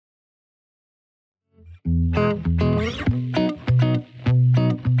Welcome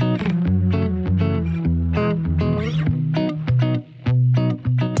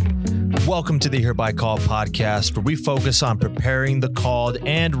to the Hereby Called podcast, where we focus on preparing the called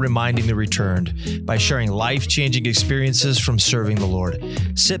and reminding the returned by sharing life-changing experiences from serving the Lord.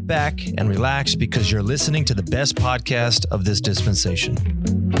 Sit back and relax because you're listening to the best podcast of this dispensation.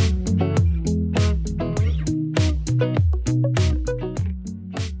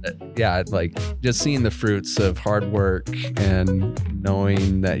 Yeah, like just seeing the fruits of hard work and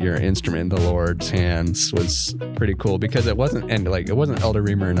knowing that you're an instrument in the Lord's hands was pretty cool, because it wasn't Elder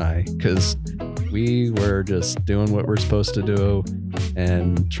Reamer and I, because we were just doing what we're supposed to do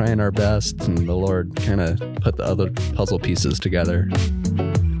and trying our best, and the Lord kind of put the other puzzle pieces together.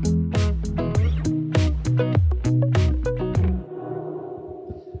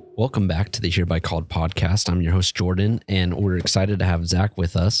 Welcome back to the Hereby Called podcast. I'm your host, Jordan, and we're excited to have Zach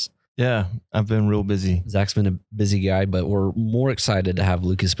with us. Yeah, I've been real busy. Zach's been a busy guy, but we're more excited to have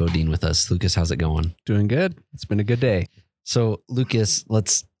Lucas Bodine with us. Lucas, how's it going? Doing good. It's been a good day. So, Lucas,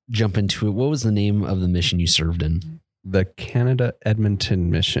 let's jump into it. What was the name of the mission you served in? The Canada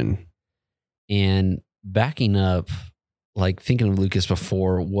Edmonton mission. And backing up, like thinking of Lucas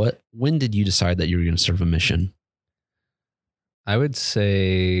before, when did you decide that you were going to serve a mission? I would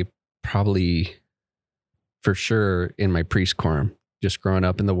say probably for sure in my priest quorum, just growing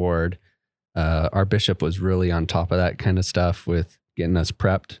up in the ward. Our bishop was really on top of that kind of stuff with getting us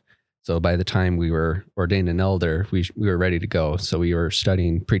prepped. So by the time we were ordained an elder, we were ready to go. So we were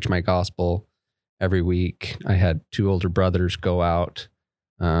studying Preach My Gospel every week. I had 2 older brothers go out.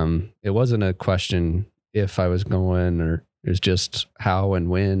 It wasn't a question if I was going, or it was just how and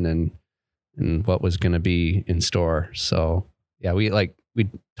when and what was going to be in store. So yeah, we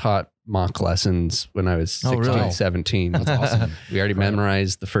taught mock lessons when I was 16, really? 17. That's awesome. We already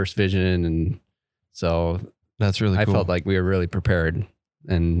memorized the first vision. And so That's really cool. I felt like we were really prepared,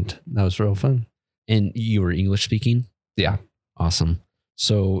 and that was real fun. And you were English speaking? Yeah. Awesome.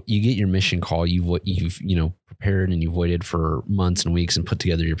 So you get your mission call, you've prepared and you've waited for months and weeks and put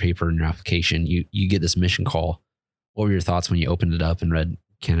together your paper and your application. You get this mission call. What were your thoughts when you opened it up and read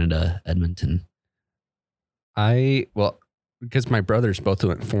Canada, Edmonton? Because my brothers both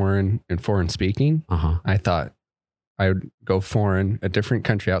went foreign and foreign speaking, I thought I would go foreign, a different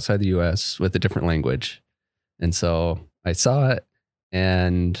country outside the US with a different language. And so I saw it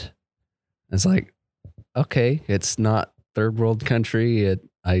and I was like, okay, it's not third world country.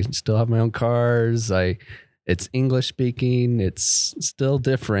 I still have my own cars. It's English speaking. It's still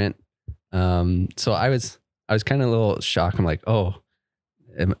different. So I was kind of a little shocked. I'm like, oh,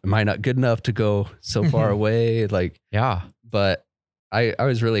 am I not good enough to go so far away? Like, Yeah. But I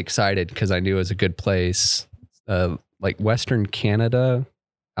was really excited because I knew it was a good place. Like Western Canada,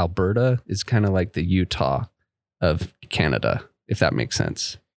 Alberta is kind of like the Utah of Canada, if that makes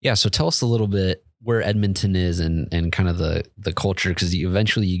sense. Yeah. So tell us a little bit where Edmonton is and kind of the culture, because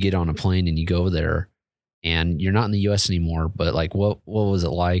eventually you get on a plane and you go there and you're not in the US anymore, but like, what was it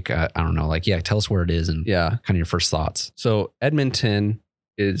like? I don't know. Like, yeah, tell us where it is and kind of your first thoughts. So Edmonton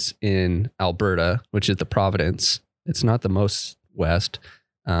is in Alberta, which is the province. It's not the most west.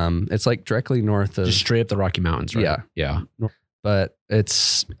 It's like directly north of... Just straight up the Rocky Mountains, right? Yeah. But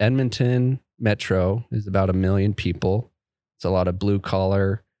it's Edmonton Metro is about 1 million people. It's a lot of blue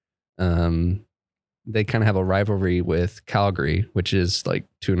collar. They kind of have a rivalry with Calgary, which is like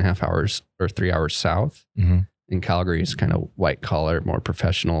 2.5 hours or 3 hours south. Mm-hmm. And Calgary is kind of white collar, more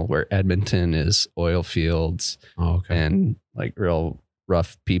professional, where Edmonton is oil fields and like real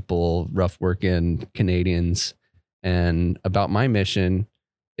rough people, rough working Canadians. And about my mission,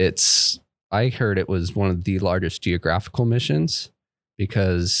 I heard it was one of the largest geographical missions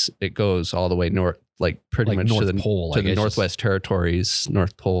because it goes all the way north, like pretty much North to the Pole, to the Northwest Territories,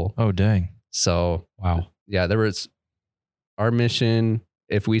 North Pole. Oh, dang. So, wow. Yeah, there was our mission.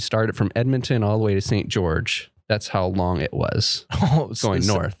 If we started from Edmonton all the way to St. George, that's how long it was going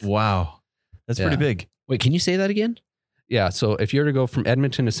north. Wow. That's pretty big. Wait, can you say that again? Yeah. So if you were to go from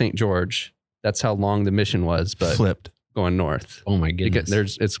Edmonton to St. George, that's how long the mission was, but flipped going north. Oh my goodness.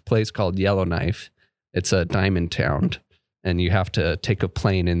 Because it's a place called Yellowknife. It's a diamond town, and you have to take a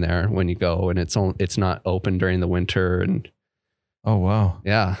plane in there when you go, and it's not open during the winter. And oh, wow.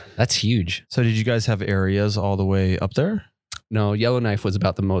 Yeah. That's huge. So did you guys have areas all the way up there? No, Yellowknife was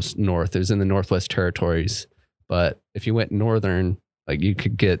about the most north. It was in the Northwest Territories. But if you went northern, like you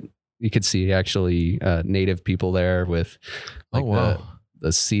could see actually native people there with like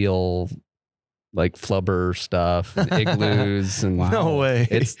the seal like flubber stuff and igloos and No way.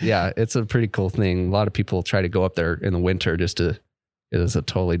 It's a pretty cool thing. A lot of people try to go up there in the winter just to, it is a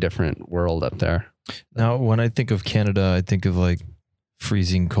totally different world up there. Now, when I think of Canada, I think of like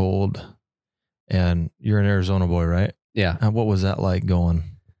freezing cold. And you're an Arizona boy, right? Yeah. What was that like going?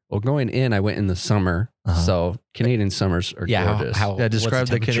 Well, going in, I went in the summer. So Canadian summers are gorgeous. Describe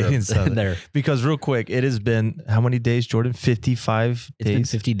the Canadian summer there. Because real quick, it has been how many days, Jordan? 55 It's days? been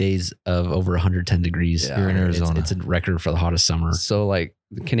 50 days of over 110 degrees. Yeah, you're in Arizona. It's a record for the hottest summer. So like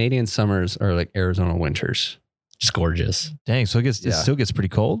the Canadian summers are like Arizona winters. Just gorgeous. Dang, so it still gets pretty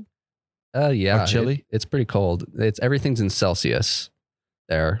cold? Yeah. Or chilly? It's pretty cold. Everything's in Celsius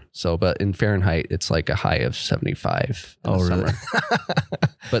there. So, but in Fahrenheit, it's like a high of 75 in the really? summer.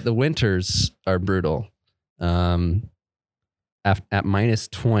 But the winters are brutal. At minus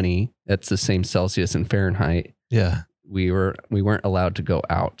 20, that's the same Celsius in Fahrenheit. Yeah. We weren't allowed to go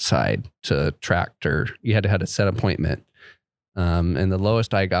outside to tractor. You had to have a set appointment. And the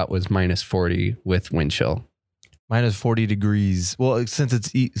lowest I got was minus 40 with wind chill. Minus 40 degrees. Well, since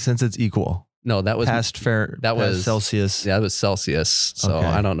it's equal. No, that was past Celsius. Yeah, that was Celsius. So Okay.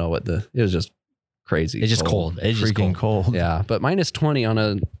 I don't know it was just crazy. It's just cold. It's just Freaking cold. Yeah, but minus 20 on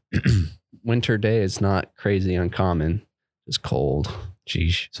a winter day is not crazy uncommon. It's cold.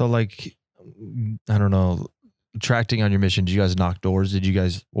 Jeez. So like, I don't know, tracting on your mission, did you guys knock doors? Did you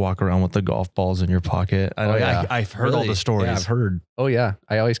guys walk around with the golf balls in your pocket? I've heard all the stories. Yeah, I've heard. Oh yeah,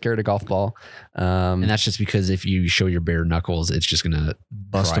 I always carried a golf ball. And that's just because if you show your bare knuckles, it's just going to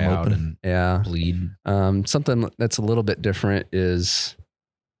Bust dry them out open. and bleed. Something that's a little bit different is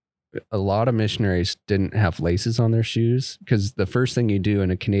a lot of missionaries didn't have laces on their shoes because the first thing you do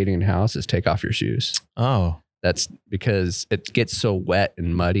in a Canadian house is take off your shoes. Oh. That's because it gets so wet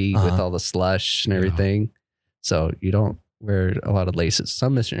and muddy with all the slush and everything. So you don't wear a lot of laces.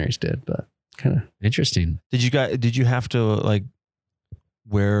 Some missionaries did, but kind of interesting. Did you have to like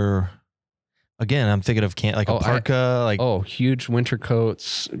wear, again, I'm thinking of a parka, huge winter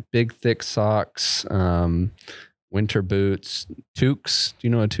coats, big thick socks, winter boots, toques. Do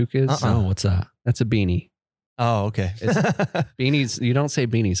you know what a toque is? Oh, what's that? That's a beanie. Oh, okay. Beanies, you don't say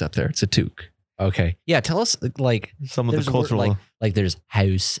beanies up there. It's a toque. Okay. Yeah, tell us like some of the cultural like there's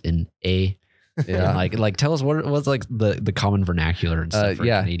house and a yeah. and like tell us what's like the common vernacular and stuff for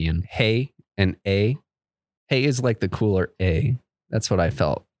Canadian. Hey and a. Hey is like the cooler a. That's what I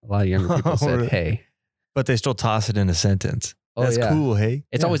felt. A lot of younger people said hey. But they still toss it in a sentence. Oh, that's cool, hey.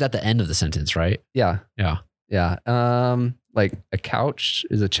 It's always at the end of the sentence, right? Yeah. Yeah. Yeah. Like a couch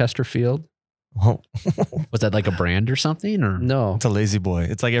is a Chesterfield. Oh. Was that like a brand or something? Or no? It's a lazy boy.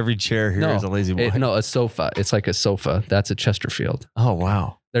 It's like every chair here is a lazy boy. A sofa. It's like a sofa. That's a Chesterfield. Oh,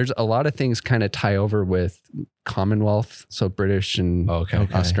 wow. There's a lot of things kind of tie over with Commonwealth. So British and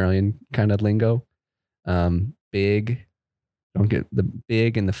Australian kind of lingo. Big. Don't get the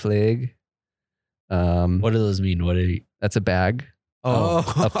big and the flig. What do those mean? That's a bag. Oh,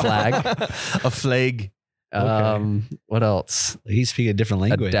 a flag. A flag. What else? He's speaking a different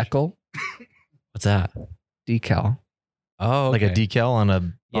language. A decal. What's that? Decal. Oh, like a decal on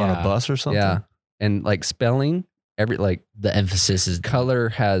a bus or something. Yeah, and like spelling, the emphasis is color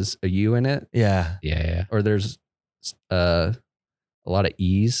has a U in it. Yeah. Or there's a lot of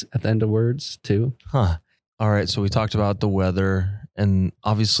E's at the end of words too. Huh. All right. So we talked about the weather, and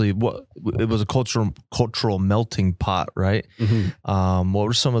obviously, it was a cultural melting pot, right? Mm-hmm. What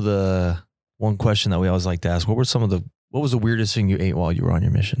were some of one question that we always like to ask? What was the weirdest thing you ate while you were on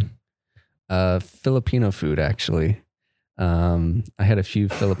your mission? Filipino food, actually. I had a few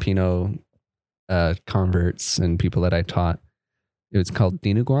Filipino converts and people that I taught. It was called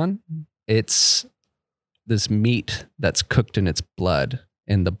dinuguan. It's this meat that's cooked in its blood,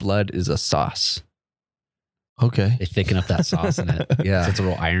 and the blood is a sauce. Okay. They thicken up that sauce in it. Yeah. So it's a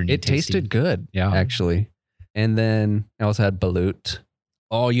real irony. It tasted good, actually. And then I also had balut.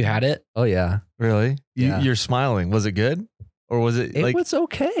 Oh, you had it? Oh, yeah. Really? Yeah. You're smiling. Was it good? Or was it It was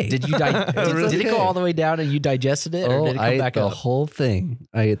okay. Did you did it go all the way down and you digested it, or did it come back up? up? The whole thing.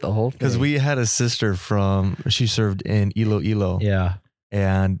 I ate the whole thing. Because we had a sister she served in Iloilo. Yeah.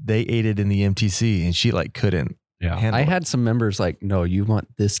 And they ate it in the MTC, and she couldn't. Yeah. I had some members no, you want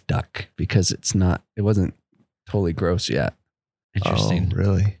this duck because it wasn't totally gross yet. Interesting. Oh,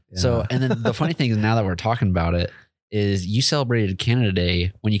 really? Yeah. So, and then the funny thing is, now that we're talking about it, is you celebrated Canada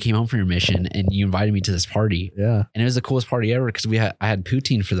Day when you came home from your mission, and you invited me to this party. Yeah. And it was the coolest party ever because I had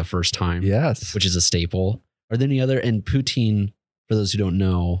poutine for the first time. Yes. Which is a staple. Are there any other? And poutine, for those who don't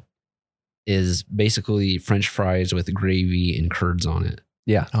know, is basically French fries with gravy and curds on it.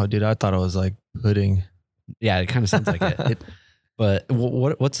 Yeah. Oh, dude, I thought it was like pudding. Yeah, it kind of sounds like it. But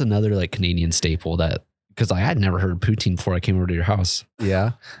what's another Canadian staple that? Because I had never heard of poutine before I came over to your house.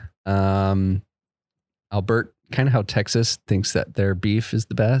 Yeah. Alberta, kind of how Texas thinks that their beef is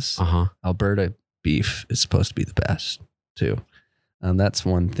the best. Uh-huh. Alberta beef is supposed to be the best too. That's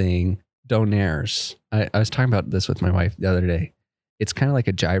one thing. Donaires. I was talking about this with my wife the other day. It's kind of like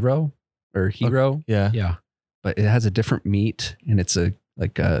a gyro or hero. Yeah. But it has a different meat, and it's a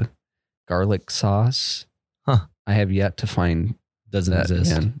garlic sauce. Huh. I have yet to find Doesn't that.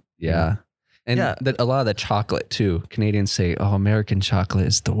 exist. Man. Yeah. And a lot of the chocolate too. Canadians say, "Oh, American chocolate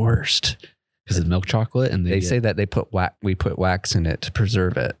is the worst Because it's milk chocolate, and they say that we put wax in it to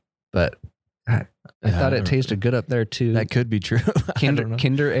preserve it." But I thought it tasted good up there too. That could be true.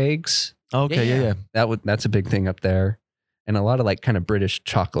 Kinder eggs. Okay, yeah. That's a big thing up there, and a lot of like kind of British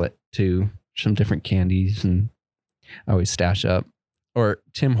chocolate too. Some different candies, and I always stash up, or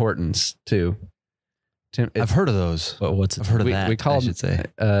Tim Hortons too. I've heard of those. I've heard of that. We call I should say.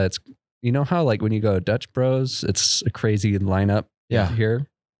 It's how like when you go to Dutch Bros, it's a crazy lineup. Yeah. Here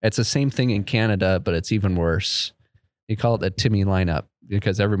it's the same thing in Canada, but it's even worse. You call it a Timmy lineup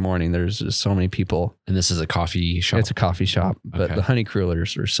because every morning there's just so many people. And this is a coffee shop. It's a coffee shop, but the honey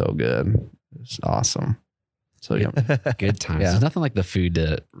crullers are so good. It's awesome. So yeah, good times. Yeah. There's nothing like the food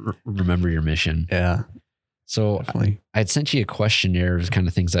to remember your mission. Yeah. So Definitely. I had sent you a questionnaire of kind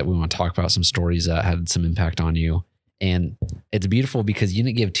of things that we want to talk about, some stories that had some impact on you. And it's beautiful because you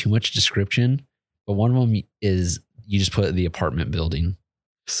didn't give too much description, but one of them is you just put the apartment building.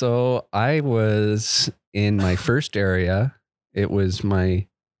 So I was in my first area. I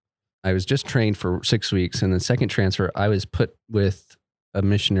was just trained for 6 weeks. And the second transfer, I was put with a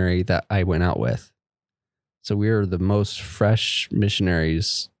missionary that I went out with. So we were the most fresh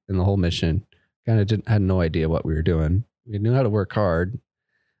missionaries in the whole mission. Kind of had no idea what we were doing. We knew how to work hard.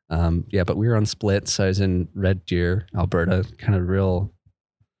 But we were on splits. I was in Red Deer, Alberta, kind of real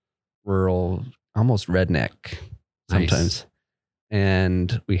rural, almost redneck sometimes. Nice.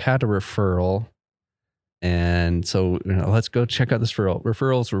 And we had a referral. And so, let's go check out this referral.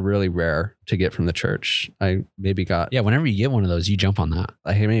 Referrals were really rare to get from the church. I maybe got, whenever you get one of those, you jump on that.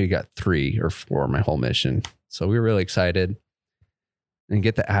 I maybe got 3 or 4 my whole mission. So we were really excited and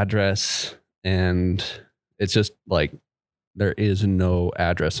get the address. And it's just like, there is no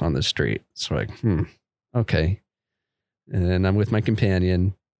address on the street. So like, okay. And I'm with my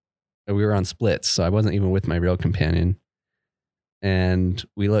companion. We were on splits, so I wasn't even with my real companion. And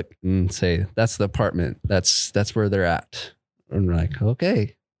we look and say, that's the apartment. That's where they're at. And we're like,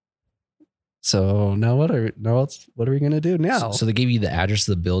 okay. So now what are we going to do now? So they gave you the address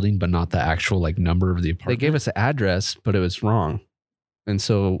of the building, but not the actual like number of the apartment? They gave us the address, but it was wrong. And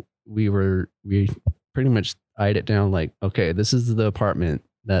so we pretty much eyed it down like, okay, this is the apartment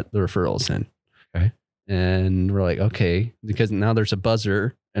that the referral's in. Okay. And we're like, okay, because now there's a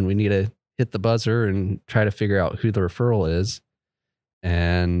buzzer and we need to hit the buzzer and try to figure out who the referral is.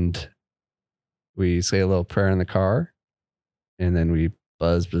 And we say a little prayer in the car, and then we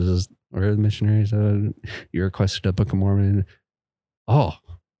buzz. Where are the missionaries? You requested a Book of Mormon. Oh,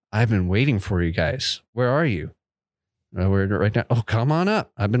 I've been waiting for you guys. Where are you? We're right now. Oh, come on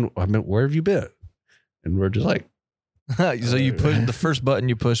up. I've been. Where have you been? And we're just like. So you pushed the first button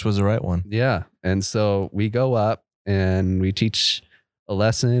you pushed was the right one. Yeah, and so we go up and we teach a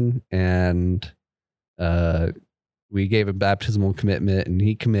lesson, and we gave a baptismal commitment, and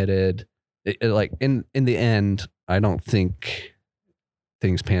he committed. Like in the end, I don't think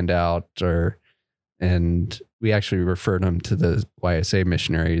things panned out, and we actually referred him to the YSA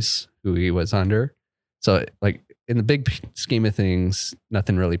missionaries who he was under. So like in the big scheme of things,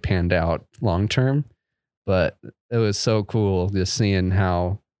 nothing really panned out long term, but it was so cool just seeing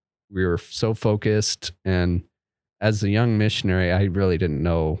how we were so focused. And as a young missionary, I really didn't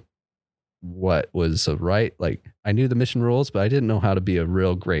know what was right. Like I knew the mission rules, but I didn't know how to be a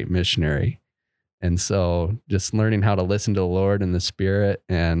real great missionary. And so just learning how to listen to the Lord and the Spirit.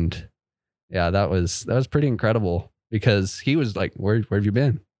 And yeah, that was pretty incredible, because he was like, where have you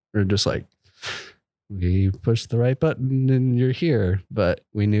been? We're just like, we pushed the right button and you're here. But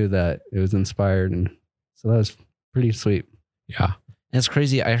we knew that it was inspired. And so that was pretty sweet. Yeah. And it's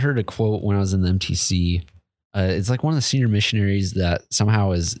crazy. I heard a quote when I was in the MTC. It's like one of the senior missionaries that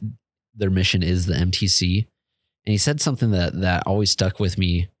somehow their mission is the MTC. And he said something that always stuck with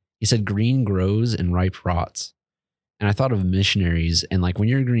me. He said, green grows and ripe rots. And I thought of missionaries, and like when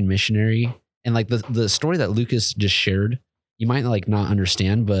you're a green missionary, and like the story that Lucas just shared, you might like not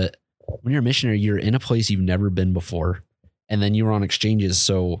understand, but when you're a missionary, you're in a place you've never been before. And then you were on exchanges.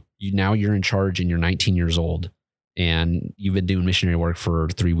 So now you're in charge and you're 19 years old and you've been doing missionary work for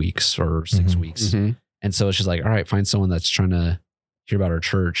 3 weeks or 6 weeks. Mm-hmm. And so it's just like, all right, find someone that's trying to hear about our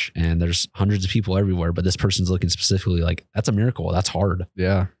church, and there's hundreds of people everywhere, but this person's looking specifically like, that's a miracle. That's hard.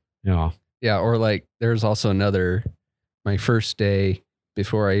 Yeah. Yeah. Yeah. Or like there's also my first day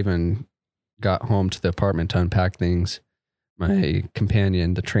before I even got home to the apartment to unpack things, my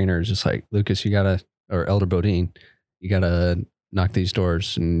companion, the trainer, is just like, Lucas, or Elder Bodine, you gotta knock these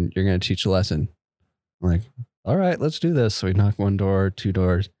doors and you're gonna teach a lesson. I'm like, all right, let's do this. So we knock 1 door, 2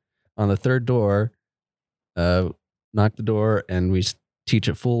 doors. On the 3rd door, knock the door and we teach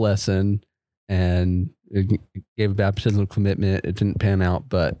a full lesson, and it gave a baptismal commitment. It didn't pan out,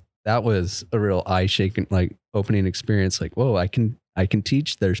 but that was a real eye-shaking, like opening experience. Like, whoa, I can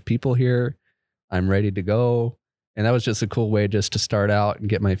teach. There's people here. I'm ready to go. And that was just a cool way just to start out and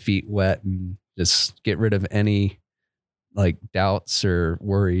get my feet wet and just get rid of any like doubts or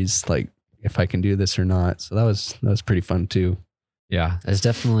worries, like if I can do this or not. So that was pretty fun too. Yeah, it's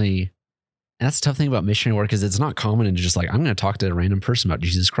definitely. And that's the tough thing about missionary work is it's not common and just like, I'm going to talk to a random person about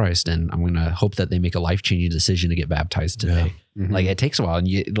Jesus Christ and I'm going to hope that they make a life-changing decision to get baptized today. Yeah. Mm-hmm. Like it takes a while, and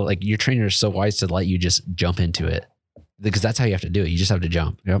your trainer is so wise to let you just jump into it, because that's how you have to do it. You just have to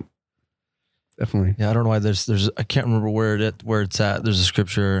jump. Yep. Definitely. Yeah, I don't know why there's I can't remember where it's at. There's a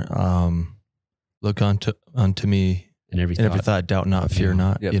scripture, look unto me And every in every thought, doubt not, fear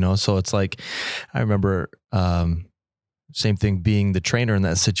not. Yep. You know, so it's like, I remember same thing, being the trainer in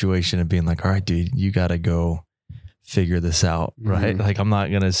that situation and being like, all right, dude, you got to go figure this out. Right. Mm-hmm. Like, I'm not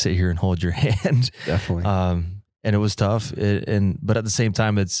going to sit here and hold your hand. Definitely. And it was tough. But at the same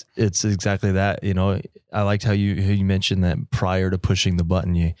time, it's exactly that. You know, I liked how you mentioned that prior to pushing the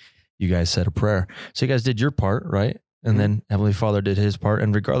button, you guys said a prayer. So you guys did your part, right? And then Heavenly Father did his part.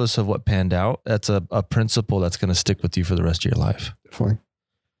 And regardless of what panned out, that's a principle that's going to stick with you for the rest of your life. Definitely.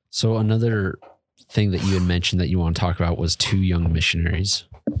 So another thing that you had mentioned that you want to talk about was 2 young missionaries.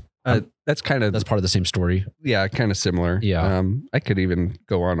 That's part of the same story. Yeah, kind of similar. Yeah. I could even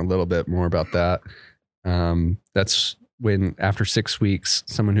go on a little bit more about that. That's when, after 6 weeks,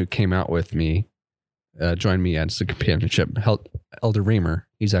 someone who came out with me joined me as a companionship. Elder Reamer.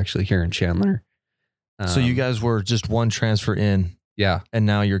 He's actually here in Chandler. So you guys were just one transfer in. Yeah. And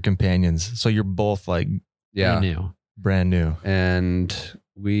now you're companions. So you're both like brand new. And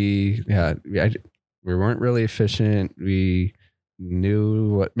we weren't really efficient. We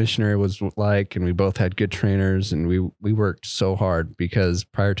knew what missionary was like, and we both had good trainers, and we worked so hard, because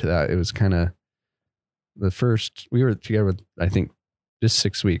prior to that, it was kind of we were together, I think, just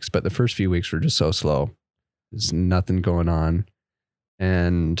 6 weeks, but the first few weeks were just so slow. There's nothing going on.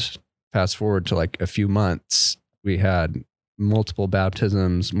 And fast forward to like a few months, we had multiple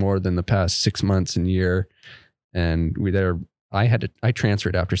baptisms, more than the past 6 months and year. And I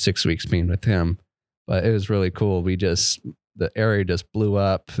transferred after 6 weeks being with him, but it was really cool. The area just blew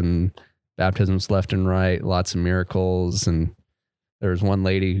up, and baptisms left and right, lots of miracles. And there was one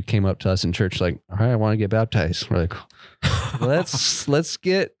lady who came up to us in church like, all right, I want to get baptized. We're like, let's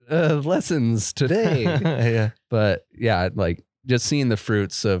get lessons today. Yeah. But yeah, like just seeing the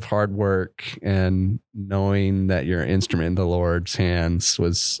fruits of hard work and knowing that you're an instrument in the Lord's hands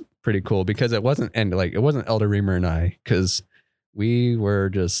was pretty cool, because it wasn't Elder Reamer and I, because we were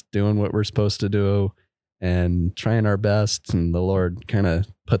just doing what we're supposed to do and trying our best, and the Lord kind of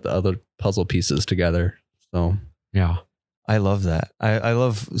put the other puzzle pieces together. So yeah, I love that. I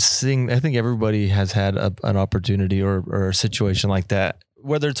love seeing, I think everybody has had an opportunity or a situation like that,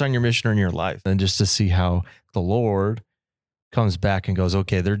 whether it's on your mission or in your life, and just to see how the Lord comes back and goes,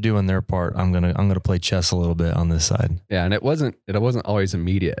 okay, they're doing their part. I'm going to play chess a little bit on this side. yeah. And it wasn't always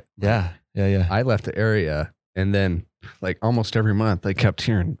immediate. Yeah. Yeah. I left the area, and then like almost every month I kept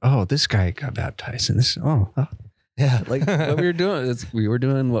hearing, oh, this guy got baptized, and this, Yeah. like what we were doing, we were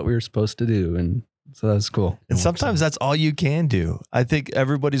doing what we were supposed to do. And so that's cool. And sometimes that's all you can do. I think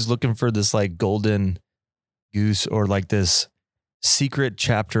everybody's looking for this like golden goose, or like this secret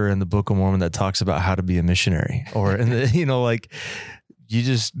chapter in the Book of Mormon that talks about how to be a missionary, or like you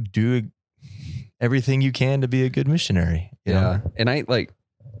just do everything you can to be a good missionary. You know? And I like,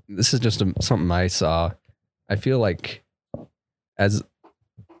 this is just something I saw. I feel like as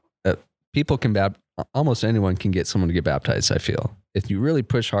people can almost anyone can get someone to get baptized. I feel if you really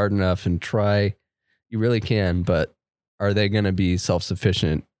push hard enough and try, you really can. But are they going to be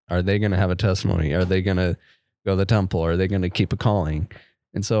self-sufficient? Are they going to have a testimony? Are they going to go to the temple? Are they going to keep a calling?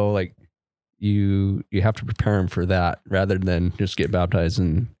 And so like you have to prepare them for that rather than just get baptized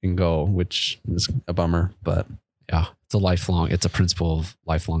and go, which is a bummer. But yeah, it's a principle of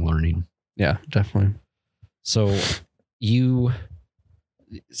lifelong learning. Yeah, definitely. So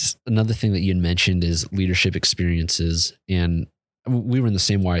another thing that you had mentioned is leadership experiences, and we were in the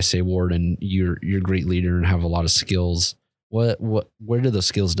same YSA ward, and you're a great leader and have a lot of skills. Where do those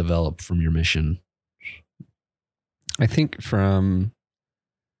skills develop from your mission? I think from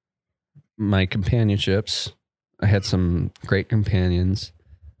my companionships, I had some great companions.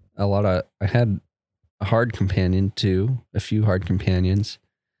 I had a hard companion too, a few hard companions.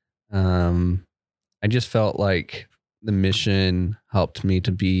 I just felt like the mission helped me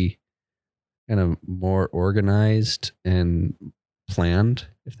to be kind of more organized and planned,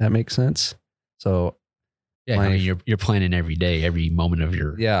 if that makes sense. So Yeah, I mean, you're planning every day, every moment of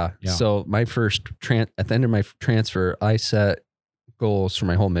your. yeah. So my first at the end of my transfer, I set goals for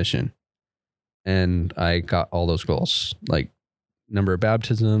my whole mission, and I got all those goals, like number of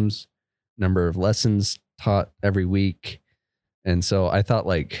baptisms, number of lessons taught every week. And so I thought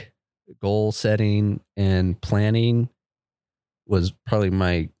like goal setting and planning was probably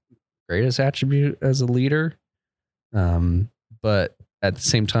my greatest attribute as a leader. But at the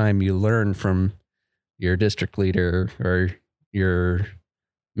same time, you learn from your district leader or your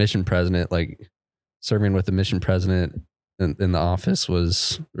mission president. Like serving with the mission president in the office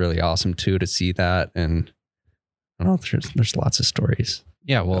was really awesome too, to see that. And I don't know, there's lots of stories.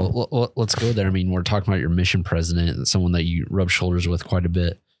 Yeah, well, let's go there. I mean, we're talking about your mission president, someone that you rub shoulders with quite a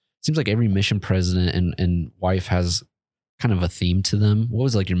bit. Seems like every mission president and wife has kind of a theme to them. What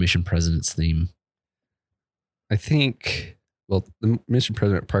was like your mission president's theme? I think, well, the mission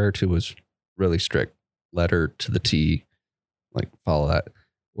president prior to was really strict, letter to the T, like follow that.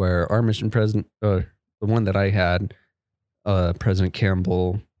 Where our mission president, the one that I had, President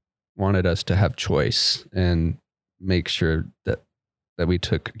Campbell, wanted us to have choice and make sure that we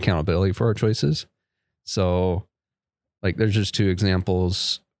took accountability for our choices. So like, there's just two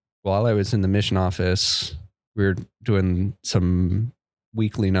examples. While I was in the mission office, we were doing some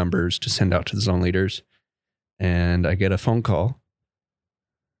weekly numbers to send out to the zone leaders. And I get a phone call.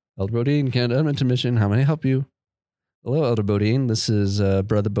 Elder Bodine, Canada Edmonton Mission, how may I help you? Hello, Elder Bodine. This is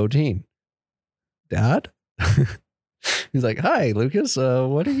Brother Bodine. Dad? He's like, hi, Lucas.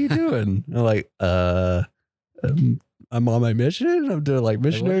 What are you doing? I'm like, I'm on my mission. I'm doing like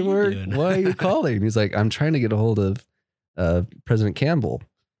missionary work. Why are you calling? He's like, I'm trying to get a hold of President Campbell.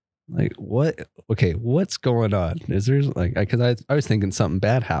 Like, what? Okay, what's going on? Is there like, because I was thinking something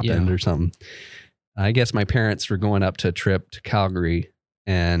bad happened or something. I guess my parents were going up to a trip to Calgary,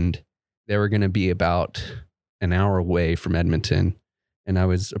 and they were going to be about an hour away from Edmonton. And I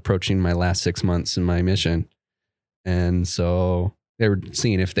was approaching my last 6 months in my mission. And so they were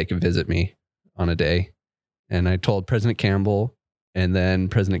seeing if they could visit me on a day. And I told President Campbell, and then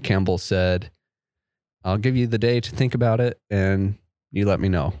President Campbell said, I'll give you the day to think about it and you let me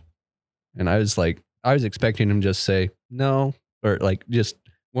know. And I was expecting him to just say no, or like just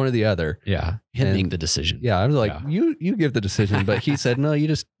one or the other. Yeah. He'd make the decision. Yeah. I was like, you give the decision, but he said, no, you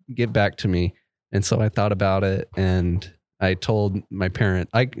just get back to me. And so I thought about it, and I told my parent,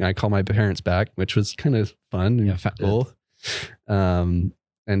 I called my parents back, which was kind of fun and cool.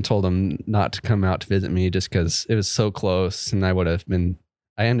 And told them not to come out to visit me just because it was so close. And I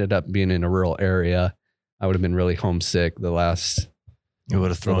ended up being in a rural area. I would have been really homesick the last. It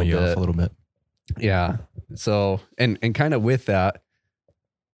would have thrown you off a little bit. Yeah. So, and kind of with that,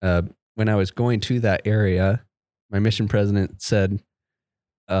 when I was going to that area, my mission president said,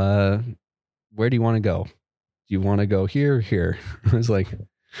 where do you want to go? Do you want to go here or here? I was like,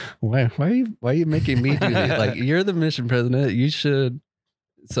 why are you making me do this? Like, you're the mission president. You should.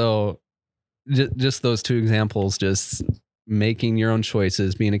 So just those two examples, just making your own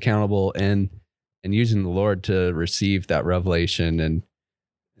choices, being accountable, and using the Lord to receive that revelation. And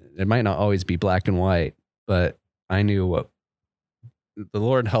it might not always be black and white, but I knew what the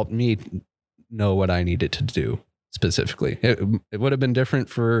Lord helped me know what I needed to do specifically. It would have been different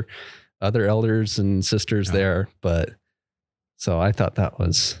for other elders and sisters there, but so I thought that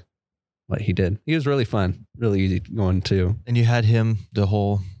was what he did. He was really fun, really easy going too. And you had him the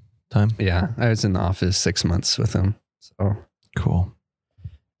whole time? Yeah, I was in the office 6 months with him. So cool.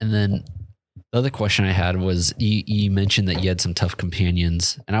 And then the other question I had was, you mentioned that you had some tough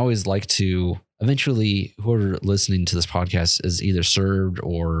companions, and I always like to eventually, whoever listening to this podcast is either served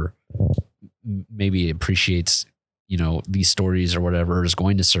or maybe appreciates, these stories or whatever, is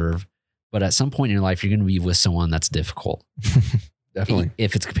going to serve. But at some point in your life, you're going to be with someone that's difficult. Definitely.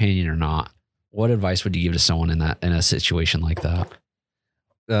 If it's a companion or not. What advice would you give to someone in a situation like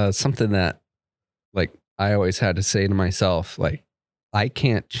that? Something that, like, I always had to say to myself, like, I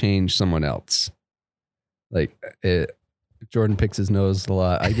can't change someone else. Like, Jordan picks his nose a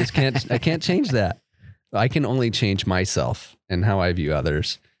lot. I just can't. I can't change that. I can only change myself and how I view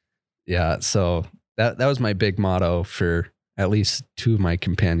others. Yeah. So that was my big motto for at least two of my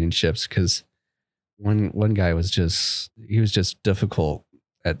companionships, because one guy was just difficult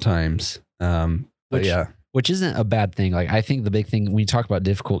at times. Which isn't a bad thing. Like, I think the big thing when you talk about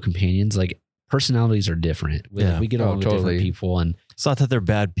difficult companions, like, personalities are different. We get along with different people, and it's not that they're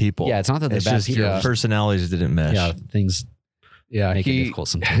bad people. Yeah, it's not that they're bad people. Your personalities didn't mesh. Yeah, things. Yeah, make it difficult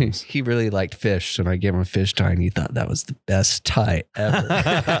sometimes. He really liked fish, and I gave him a fish tie, and he thought that was the best tie ever.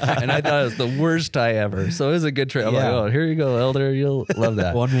 And I thought it was the worst tie ever. So it was a good trip. I'm like, oh, here you go, Elder. You'll love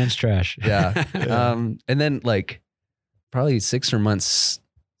that. One man's trash. Yeah. And then like probably 6 or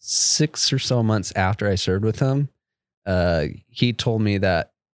so months after I served with him, he told me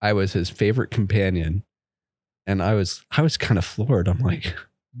that I was his favorite companion, and I was kind of floored. I'm like,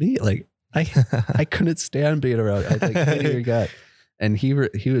 me, like. I couldn't stand being around. I was like, hey, your guy. And he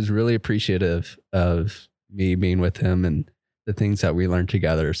was really appreciative of me being with him and the things that we learned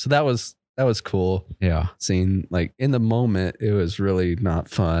together. So that was cool. Yeah. Seeing like in the moment, it was really not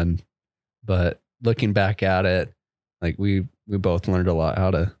fun, but looking back at it, like we both learned a lot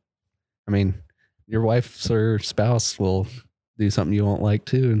how to, I mean, your wife or spouse will do something you won't like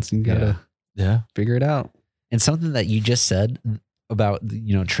too. And so you gotta figure it out. And something that you just said about,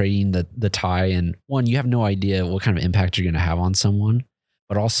 trading the tie, and one, you have no idea what kind of impact you're going to have on someone,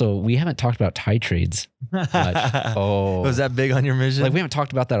 but also we haven't talked about tie trades much. Oh, was that big on your mission? Like we haven't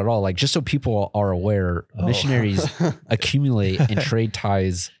talked about that at all. Like just so people are aware, missionaries accumulate and trade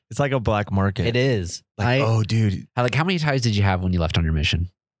ties. It's like a black market. It is. Like, dude. Like how many ties did you have when you left on your mission?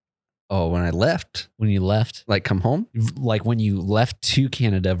 Oh, when you left, like come home, like when you left to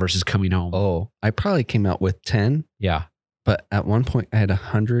Canada versus coming home. Oh, I probably came out with 10. Yeah. But at one point I had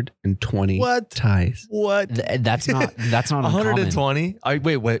 120 ties. What? That's not 120? I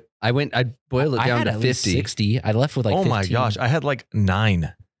boiled it down to 50. 60. I left with like 15. My gosh. I had like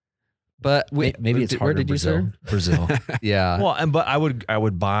 9. But maybe it's harder. Where did you serve? Brazil. Yeah. Well, but I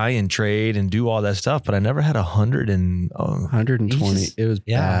would buy and trade and do all that stuff, but I never had 120. It was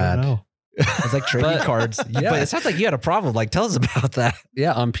bad. I know. It's like trading cards. Yeah. But it sounds like you had a problem. Like, tell us about that.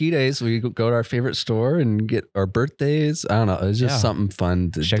 Yeah. On P days, we go to our favorite store and get our birthdays. I don't know. It was just something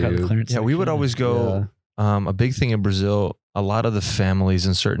fun to check do. out the clearance section. We would always go. Yeah. A big thing in Brazil, a lot of the families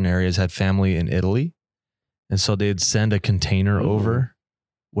in certain areas had family in Italy. And so they'd send a container over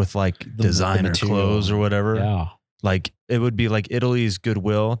with like designer clothes or whatever. Yeah. Like it would be like Italy's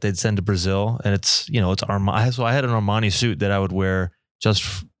Goodwill. They'd send to Brazil, and it's Armani. So I had an Armani suit that I would wear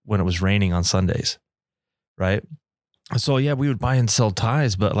just when it was raining on Sundays. Right. So we would buy and sell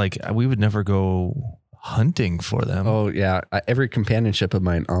ties, but like we would never go hunting for them. Oh yeah. Every companionship of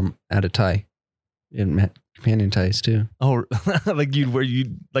mine, had a tie. And companion ties too. Oh, like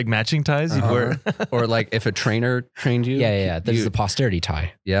you'd like matching ties? You'd wear, or like if a trainer trained you. Yeah. This is the posterity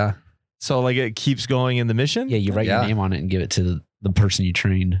tie. Yeah. So like it keeps going in the mission? Yeah, you write your name on it and give it to the person you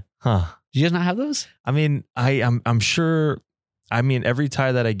trained. Huh. Do you guys not have those? I mean, I'm sure. I mean, every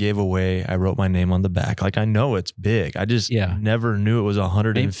tie that I gave away, I wrote my name on the back. Like I know it's big. I just never knew it was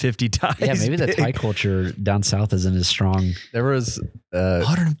 150 ties. Yeah, maybe the tie culture down south isn't as strong. There was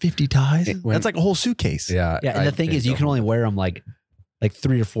 150 ties. That's like a whole suitcase. Yeah. And the thing is, you can only wear them like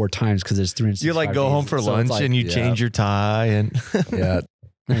 3 or 4 times because there's 365 You like go home for lunch and you change your tie and yeah.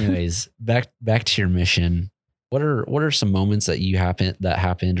 Anyways, back to your mission. What are some moments that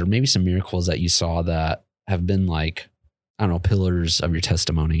happened, or maybe some miracles that you saw that have been like, I don't know, pillars of your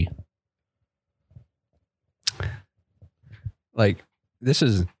testimony? Like this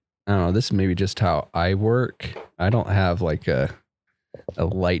is maybe just how I work. I don't have like a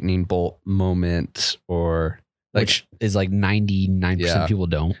lightning bolt moment, or like, which is like 99% of people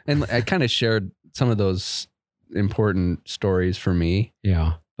don't. And I kind of shared some of those important stories for me.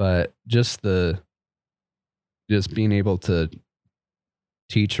 Yeah. But just being able to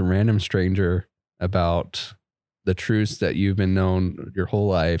teach a random stranger about the truths that you've been known your whole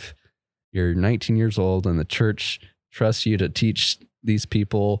life. You're 19 years old and the church trusts you to teach these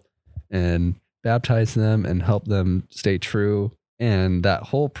people and baptize them and help them stay true. And that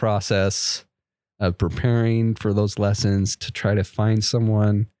whole process of preparing for those lessons to try to find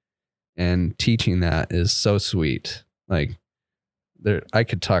someone and teaching that is so sweet. Like I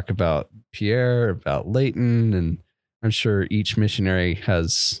could talk about Pierre, about Leighton, and I'm sure each missionary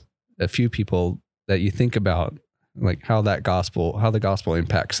has a few people that you think about, like how the gospel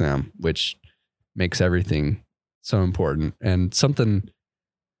impacts them, which makes everything so important. And something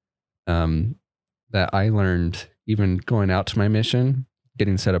that I learned even going out to my mission,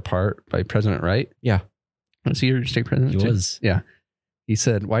 getting set apart by President Wright. Yeah. Was he your state president? He was. Yeah. He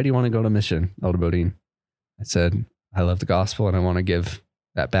said, "Why do you want to go to mission, Elder Bodine?" I said, "I love the gospel and I want to give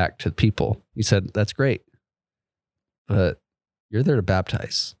that back to the people." He said, "That's great, but you're there to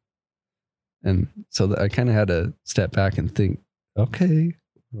baptize." And so I kind of had to step back and think, okay,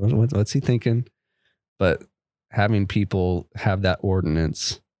 what's he thinking? But having people have that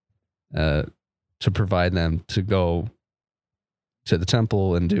ordinance to provide them to go to the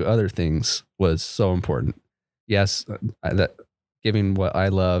temple and do other things was so important. Yes, that giving what I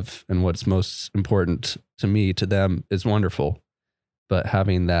love and what's most important to me, to them, is wonderful. But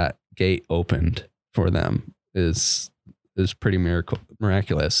having that gate opened for them is pretty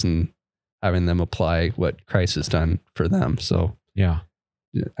miraculous, and having them apply what Christ has done for them. So yeah,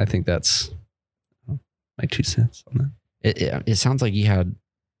 I think that's my 2 cents on that. It sounds like you had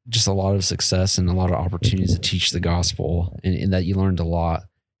just a lot of success and a lot of opportunities to teach the gospel, and that you learned a lot.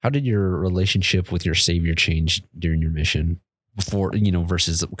 How did your relationship with your Savior change during your mission before,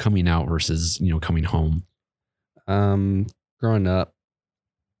 versus coming out versus, coming home? Growing up,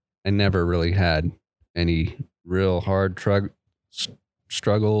 I never really had any real hard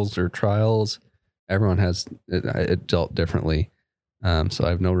struggles or trials. Everyone has it dealt differently. So I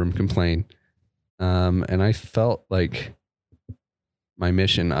have no room to complain. And I felt like my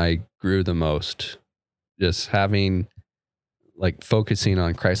mission, I grew the most, just having, like, focusing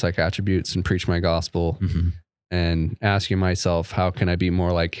on Christ-like attributes and preach my gospel, and asking myself, how can I be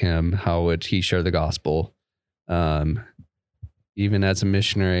more like him? How would he share the gospel? Even as a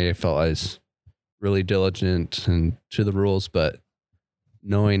missionary, I felt I was really diligent and to the rules, but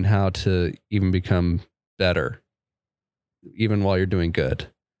knowing how to even become better, even while you're doing good,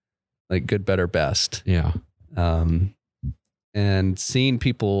 like good, better, best. Yeah. And seeing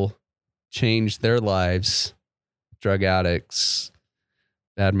people change their lives, drug addicts,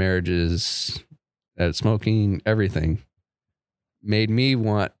 bad marriages, smoking, everything, made me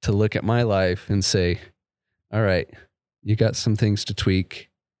want to look at my life and say, all right, you got some things to tweak,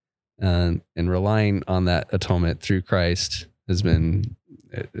 and relying on that atonement through Christ it's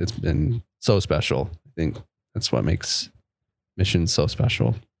been so special. I think that's what makes mission so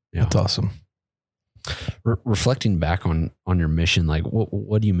special. Yeah. That's awesome. Reflecting back on your mission, like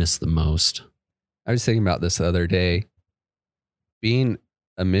what do you miss the most? I was thinking about this the other day. Being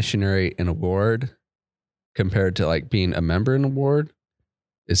a missionary in a ward compared to like being a member in a ward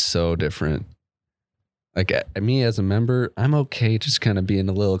is so different. Like me as a member, I'm okay just kind of being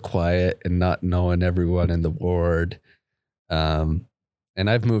a little quiet and not knowing everyone in the ward. And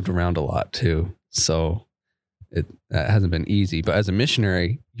I've moved around a lot too, so that hasn't been easy. But as a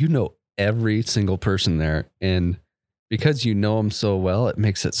missionary, you know every single person there, and because you know them so well, it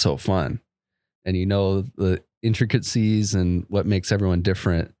makes it so fun. And you know the intricacies and what makes everyone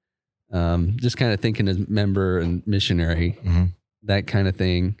different. Just kind of thinking as member and missionary, that kind of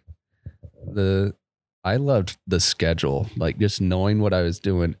thing. I loved the schedule, like just knowing what I was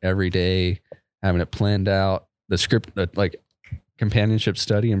doing every day, having it planned out, the script, like companionship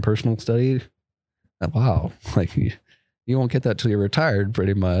study and personal study. Wow. Like you won't get that till you're retired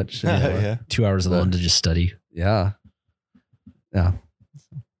pretty much. Yeah. 2 hours alone to just study. Yeah. Yeah.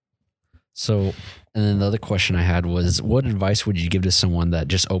 So, and then the other question I had was, what advice would you give to someone that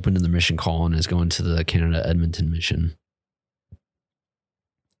just opened in the mission call and is going to the Canada Edmonton mission?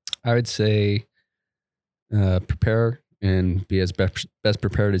 I would say, prepare and be as best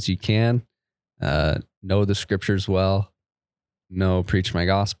prepared as you can. Know the scriptures well. Preach my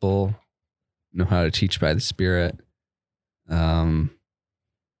gospel. Know how to teach by the Spirit. As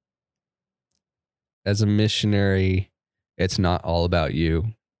a missionary, it's not all about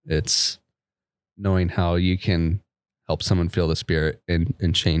you. It's knowing how you can help someone feel the Spirit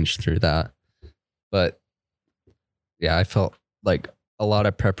and change through that. But yeah, I felt like a lot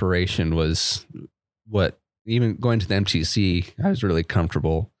of preparation was what, even going to the MTC, I was really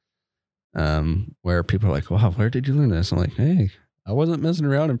comfortable. Where people are like, wow, where did you learn this? I'm like, hey, I wasn't messing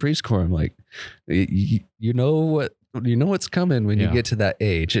around in preschool. I'm like, you know what's coming when you get to that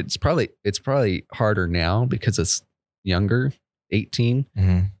age. It's probably harder now because it's younger, 18,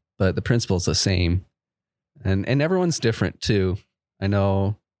 but the principle's the same. And everyone's different too. I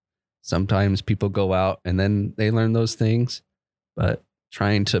know sometimes people go out and then they learn those things, but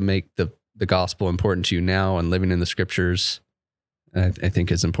trying to make the gospel important to you now and living in the scriptures, I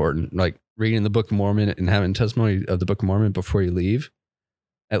think is important. Like reading the Book of Mormon and having testimony of the Book of Mormon before you leave,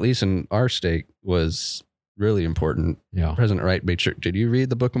 at least in our state, was really important. Yeah. President Wright made sure. Did you read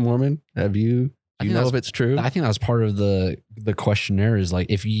the Book of Mormon? Have you? Do you know if it's true? I think that was part of the questionnaire, is like,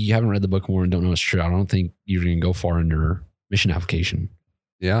 if you haven't read the Book of Mormon, don't know it's true, I don't think you're going to go far in your mission application.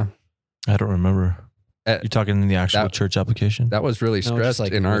 Yeah. I don't remember. You're talking in the actual church application? That was really stressed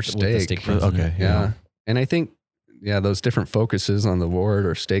like in our with the stake. stake president. Okay. Yeah. And I think, those different focuses on the ward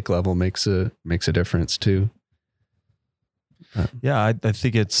or stake level makes a difference too. Yeah, I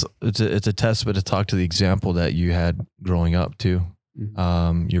think it's a testament to talk to the example that you had growing up too.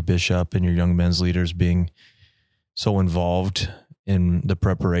 Your bishop and your young men's leaders being so involved in the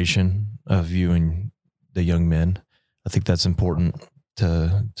preparation of you and the young men. I think that's important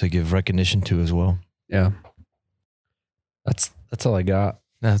to give recognition to as well. Yeah. That's all I got.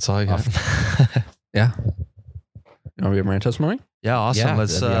 That's all I got. Yeah. You want to give my testimony? Yeah, awesome. Yeah,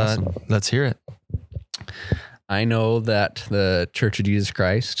 that'd be awesome. Let's hear it. I know that the Church of Jesus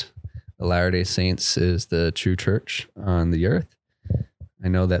Christ, the Latter-day Saints, is the true church on the earth. I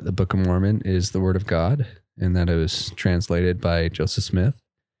know that the Book of Mormon is the Word of God, and that it was translated by Joseph Smith,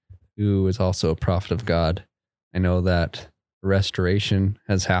 who is also a prophet of God. I know that restoration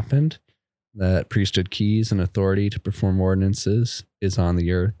has happened, that priesthood keys and authority to perform ordinances is on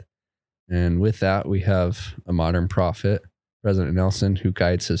the earth. And with that, we have a modern prophet, President Nelson, who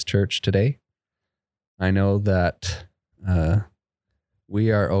guides his church today. I know that we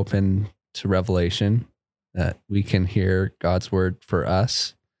are open to revelation, that we can hear God's word for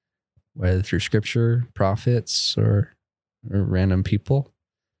us, whether through scripture, prophets, or random people.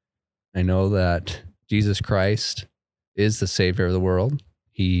 I know that Jesus Christ is the Savior of the world.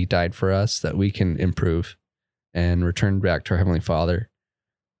 He died for us that we can improve and return back to our Heavenly Father.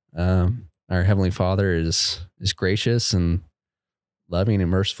 Our Heavenly Father is gracious and loving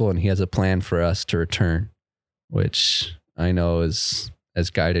and merciful, and He has a plan for us to return, which I know has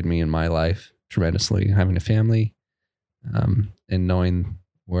guided me in my life tremendously, having a family, and knowing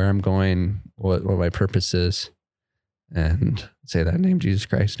where I'm going, what my purpose is, and say that in the name of Jesus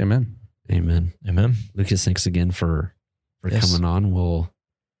Christ. Amen. Amen. Amen. Lucas, thanks again for coming on. We'll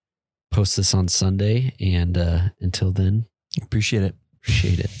post this on Sunday, and until then, Appreciate it.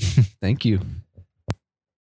 appreciate it. Thank you.